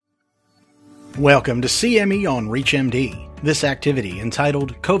Welcome to CME on ReachMD. This activity,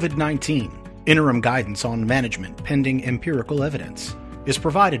 entitled COVID-19, Interim Guidance on Management Pending Empirical Evidence, is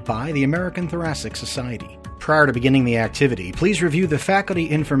provided by the American Thoracic Society. Prior to beginning the activity, please review the faculty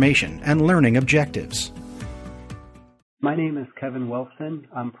information and learning objectives. My name is Kevin Wilson.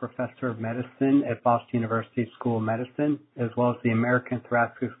 I'm Professor of Medicine at Boston University School of Medicine, as well as the American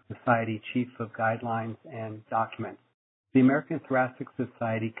Thoracic Society Chief of Guidelines and Documents. The American Thoracic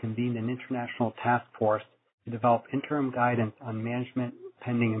Society convened an international task force to develop interim guidance on management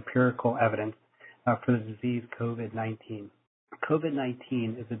pending empirical evidence for the disease COVID-19.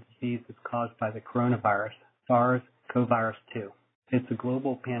 COVID-19 is a disease that's caused by the coronavirus, SARS-CoV-2. It's a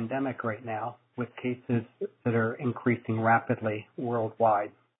global pandemic right now with cases that are increasing rapidly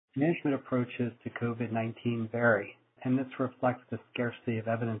worldwide. Management approaches to COVID-19 vary, and this reflects the scarcity of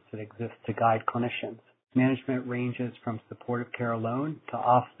evidence that exists to guide clinicians. Management ranges from supportive care alone to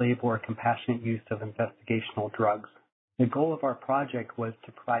off-label or compassionate use of investigational drugs. The goal of our project was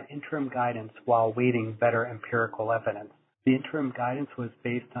to provide interim guidance while awaiting better empirical evidence. The interim guidance was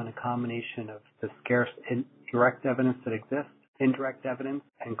based on a combination of the scarce direct evidence that exists, indirect evidence,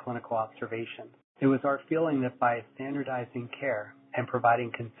 and clinical observations. It was our feeling that by standardizing care and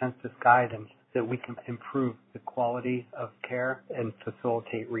providing consensus guidance that we can improve the quality of care and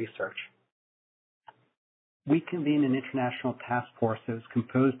facilitate research. We convened an international task force that was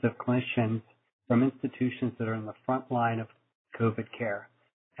composed of clinicians from institutions that are in the front line of COVID care.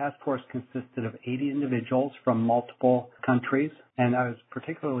 The task force consisted of 80 individuals from multiple countries, and I was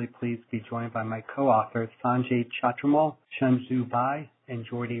particularly pleased to be joined by my co-authors, Sanjay Chatramal, Shunzu Bai, and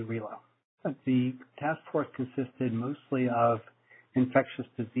Jordi Rilo. The task force consisted mostly of infectious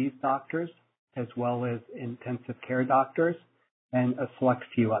disease doctors, as well as intensive care doctors, and a select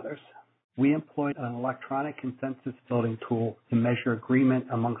few others. We employed an electronic consensus building tool to measure agreement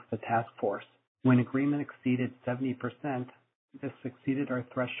amongst the task force. When agreement exceeded 70%, this exceeded our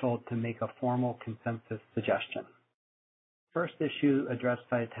threshold to make a formal consensus suggestion. First issue addressed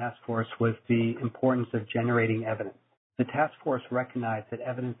by the task force was the importance of generating evidence. The task force recognized that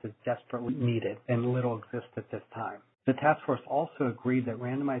evidence is desperately needed and little exists at this time. The task force also agreed that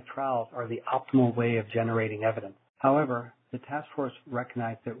randomized trials are the optimal way of generating evidence. However, the task force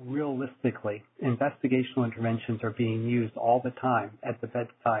recognized that realistically, investigational interventions are being used all the time at the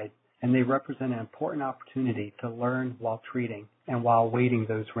bedside, and they represent an important opportunity to learn while treating and while awaiting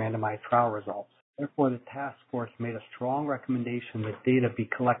those randomized trial results. Therefore, the task force made a strong recommendation that data be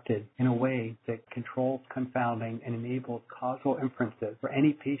collected in a way that controls confounding and enables causal inferences for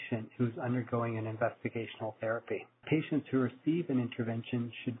any patient who is undergoing an investigational therapy. Patients who receive an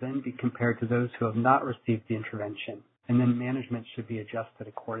intervention should then be compared to those who have not received the intervention, and then management should be adjusted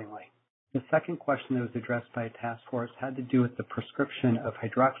accordingly. The second question that was addressed by a task force had to do with the prescription of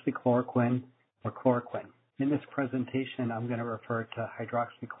hydroxychloroquine or chloroquine. In this presentation, I'm going to refer to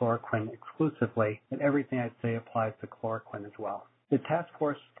hydroxychloroquine exclusively, but everything I say applies to chloroquine as well. The task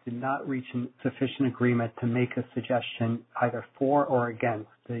force did not reach sufficient agreement to make a suggestion either for or against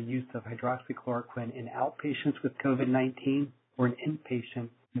the use of hydroxychloroquine in outpatients with COVID-19 or in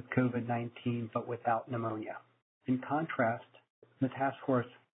inpatients with COVID-19 but without pneumonia. In contrast, the task force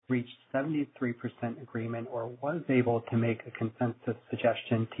reached 73% agreement or was able to make a consensus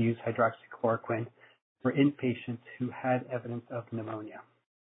suggestion to use hydroxychloroquine for inpatients who had evidence of pneumonia.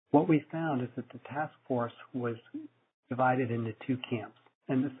 What we found is that the task force was divided into two camps,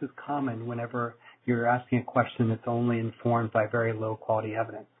 and this is common whenever you're asking a question that's only informed by very low quality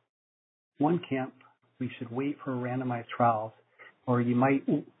evidence. One camp, we should wait for randomized trials, or you might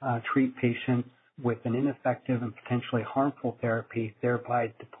treat patients with an ineffective and potentially harmful therapy,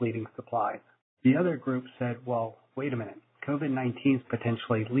 thereby depleting supplies. The other group said, well, wait a minute, COVID-19 is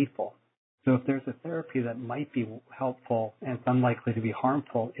potentially lethal. So if there's a therapy that might be helpful and it's unlikely to be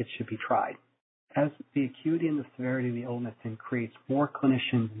harmful, it should be tried. As the acuity and the severity of the illness increased, more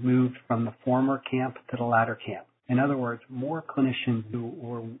clinicians moved from the former camp to the latter camp. In other words, more clinicians who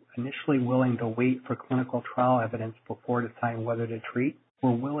were initially willing to wait for clinical trial evidence before deciding whether to treat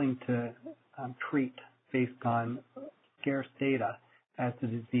were willing to treat based on scarce data as the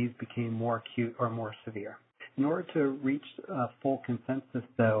disease became more acute or more severe. In order to reach full consensus,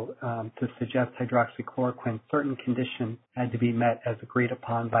 though, to suggest hydroxychloroquine, certain conditions had to be met as agreed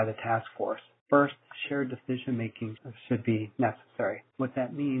upon by the task force. First, shared decision-making should be necessary. What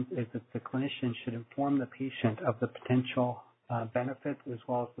that means is that the clinician should inform the patient of the potential benefits as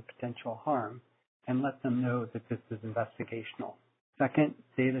well as the potential harm and let them know that this is investigational. Second,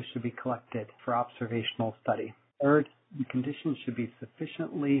 data should be collected for observational study. Third, the condition should be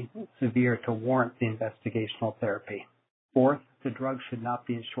sufficiently severe to warrant the investigational therapy. Fourth, the drug should not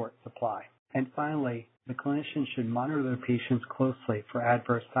be in short supply. And finally, the clinician should monitor their patients closely for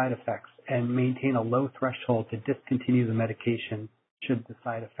adverse side effects and maintain a low threshold to discontinue the medication should the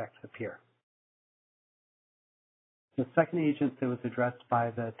side effects appear. The second agent that was addressed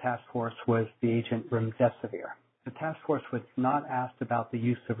by the task force was the agent remdesivir. The task force was not asked about the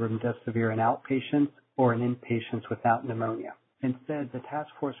use of remdesivir in outpatients or in inpatients without pneumonia. Instead, the task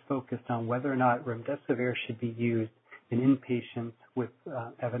force focused on whether or not remdesivir should be used in inpatients with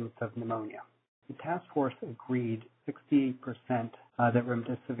evidence of pneumonia. The task force agreed 68% that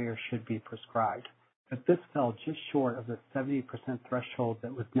remdesivir should be prescribed, but this fell just short of the 70% threshold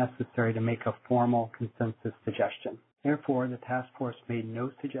that was necessary to make a formal consensus suggestion. Therefore, the task force made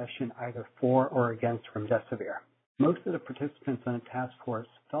no suggestion either for or against remdesivir. Most of the participants on the task force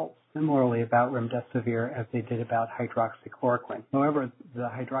felt similarly about remdesivir as they did about hydroxychloroquine. However, the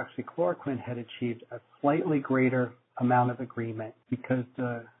hydroxychloroquine had achieved a slightly greater amount of agreement because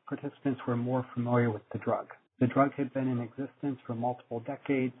the participants were more familiar with the drug. The drug had been in existence for multiple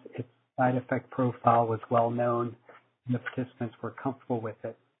decades. Its side effect profile was well known, and the participants were comfortable with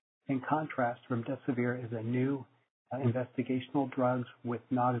it. In contrast, remdesivir is a new investigational drug with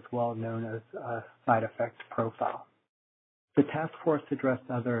not as well known as a side effect profile. The task force addressed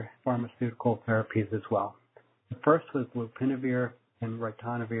other pharmaceutical therapies as well. The first was lopinavir and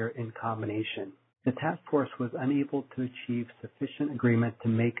ritonavir in combination. The task force was unable to achieve sufficient agreement to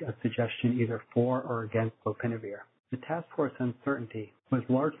make a suggestion either for or against lopinavir. The task force uncertainty was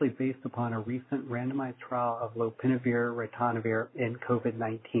largely based upon a recent randomized trial of lopinavir-ritonavir in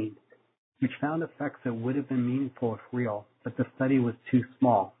COVID-19, which found effects that would have been meaningful if real, but the study was too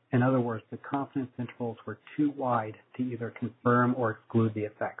small. In other words, the confidence intervals were too wide to either confirm or exclude the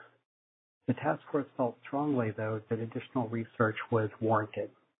effects. The task force felt strongly, though, that additional research was warranted.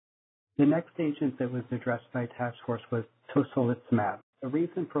 The next agent that was addressed by task force was tocilizumab. The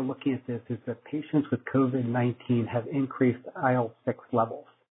reason for looking at this is that patients with COVID-19 have increased IL-6 levels,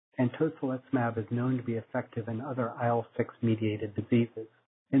 and tocilizumab is known to be effective in other IL-6-mediated diseases.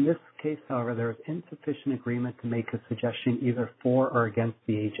 In this case, however, there is insufficient agreement to make a suggestion either for or against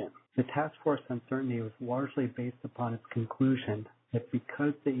the agent. The task force uncertainty was largely based upon its conclusion that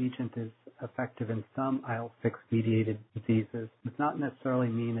because the agent is effective in some IL-6-mediated diseases, does not necessarily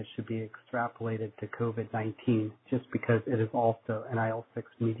mean it should be extrapolated to COVID-19 just because it is also an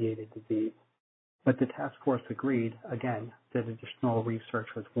IL-6-mediated disease. But the task force agreed, again, that additional research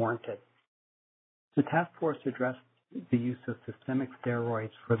was warranted. The task force addressed the use of systemic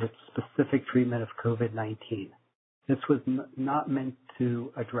steroids for the specific treatment of COVID-19. This was not meant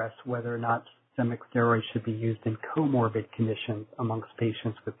to address whether or not systemic steroids should be used in comorbid conditions amongst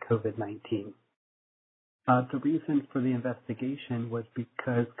patients with COVID-19. The reason for the investigation was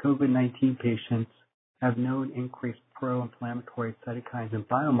because COVID-19 patients have known increased pro-inflammatory cytokines and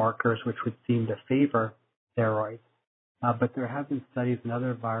biomarkers which would seem to favor steroids, but there have been studies in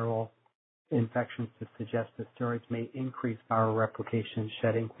other viral infections to suggest that steroids may increase viral replication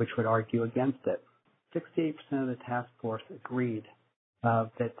shedding, which would argue against it. 68% of the task force agreed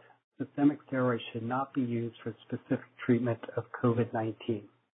that systemic steroids should not be used for specific treatment of COVID-19.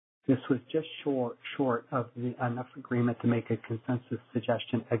 This was just short of enough agreement to make a consensus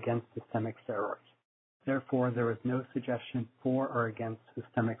suggestion against systemic steroids. Therefore, there was no suggestion for or against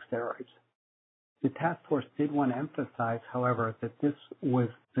systemic steroids. The task force did want to emphasize, however, that this was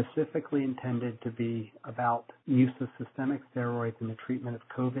specifically intended to be about use of systemic steroids in the treatment of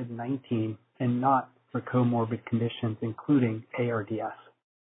COVID-19 and not for comorbid conditions, including ARDS.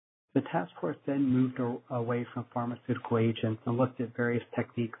 The task force then moved away from pharmaceutical agents and looked at various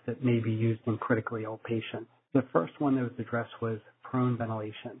techniques that may be used in critically ill patients. The first one that was addressed was prone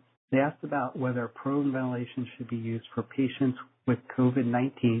ventilation. They asked about whether prone ventilation should be used for patients with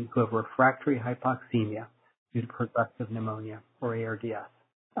COVID-19 who have refractory hypoxemia due to progressive pneumonia or ARDS.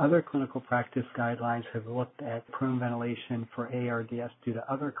 Other clinical practice guidelines have looked at prone ventilation for ARDS due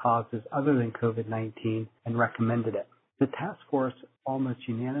to other causes other than COVID-19 and recommended it. The task force almost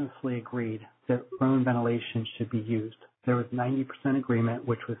unanimously agreed that prone ventilation should be used. There was 90% agreement,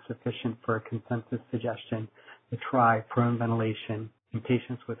 which was sufficient for a consensus suggestion to try prone ventilation in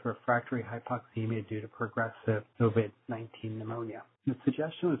patients with refractory hypoxemia due to progressive COVID-19 pneumonia. The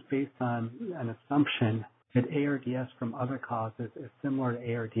suggestion was based on an assumption that ARDS from other causes is similar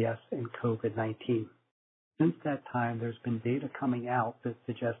to ARDS in COVID-19. Since that time, there's been data coming out that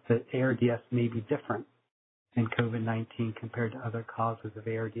suggests that ARDS may be different in COVID-19 compared to other causes of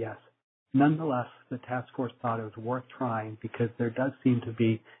ARDS. Nonetheless, the task force thought it was worth trying because there does seem to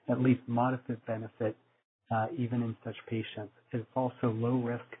be at least modest benefit even in such patients. It's also low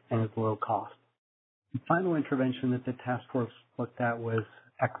risk and is low cost. The final intervention that the task force looked at was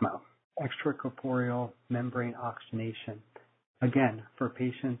ECMO. extracorporeal membrane oxygenation. Again, for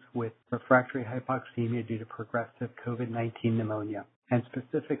patients with refractory hypoxemia due to progressive COVID-19 pneumonia, and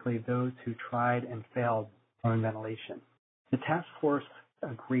specifically those who tried and failed prone ventilation. The task force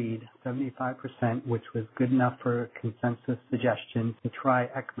agreed 75%, which was good enough for a consensus suggestion, to try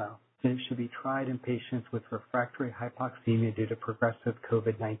ECMO. It should be tried in patients with refractory hypoxemia due to progressive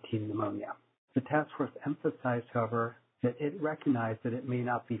COVID-19 pneumonia. The task force emphasized, however, that it recognized that it may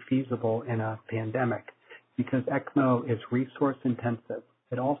not be feasible in a pandemic because ECMO is resource intensive.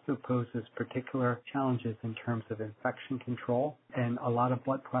 It also poses particular challenges in terms of infection control, and a lot of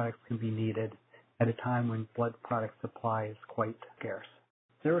blood products can be needed at a time when blood product supply is quite scarce.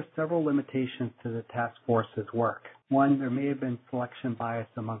 There are several limitations to the task force's work. One, there may have been selection bias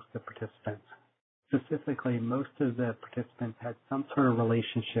amongst the participants. Specifically, most of the participants had some sort of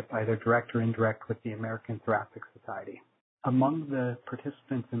relationship, either direct or indirect, with the American Thoracic Society. Among the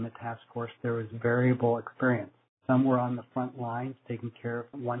participants in the task force, there was variable experience. Some were on the front lines, taking care of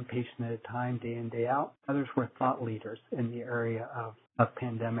one patient at a time, day in, day out. Others were thought leaders in the area of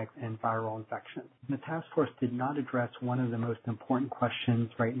pandemics and viral infections. The task force did not address one of the most important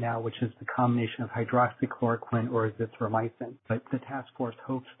questions right now, which is the combination of hydroxychloroquine or azithromycin. But the task force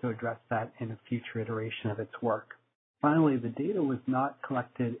hopes to address that in a future iteration of its work. Finally, the data was not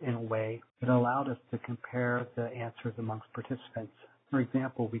collected in a way that allowed us to compare the answers amongst participants. For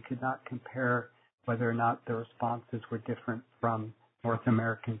example, we could not compare whether or not the responses were different from North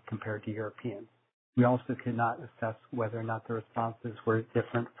Americans compared to Europeans. We also could not assess whether or not the responses were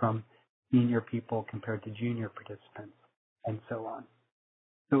different from senior people compared to junior participants, and so on.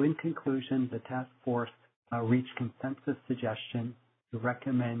 So in conclusion, the task force reached consensus suggestion to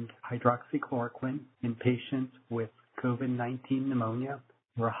recommend hydroxychloroquine in patients with COVID-19 pneumonia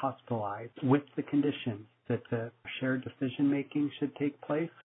who are hospitalized with the conditions that the shared decision-making should take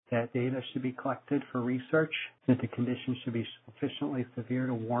place, that data should be collected for research, that the condition should be sufficiently severe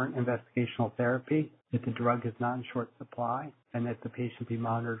to warrant investigational therapy, that the drug is not in short supply, and that the patient be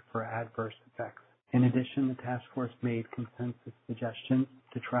monitored for adverse effects. In addition, the task force made consensus suggestions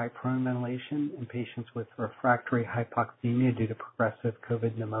to try prone ventilation in patients with refractory hypoxemia due to progressive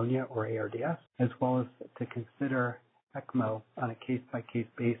COVID pneumonia or ARDS, as well as to consider ECMO on a case-by-case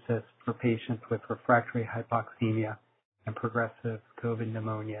basis for patients with refractory hypoxemia and progressive COVID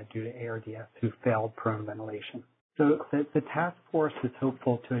pneumonia due to ARDS who failed prone ventilation. So the task force is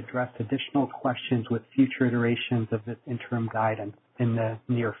hopeful to address additional questions with future iterations of this interim guidance in the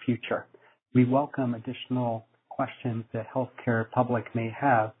near future. We welcome additional questions that healthcare public may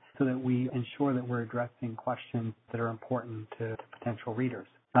have so that we ensure that we're addressing questions that are important to potential readers.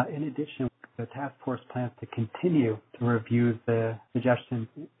 In addition, the task force plans to continue to review the suggestions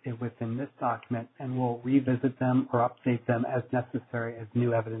within this document and will revisit them or update them as necessary as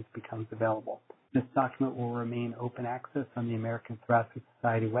new evidence becomes available. This document will remain open access on the American Thoracic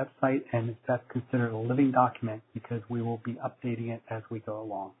Society website and is best considered a living document because we will be updating it as we go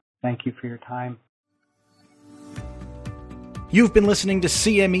along. Thank you for your time. You've been listening to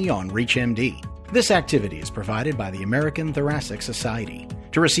CME on ReachMD. This activity is provided by the American Thoracic Society.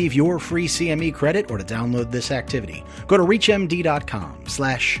 To receive your free CME credit or to download this activity, go to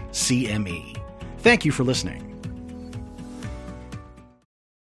reachmd.com/CME. Thank you for listening.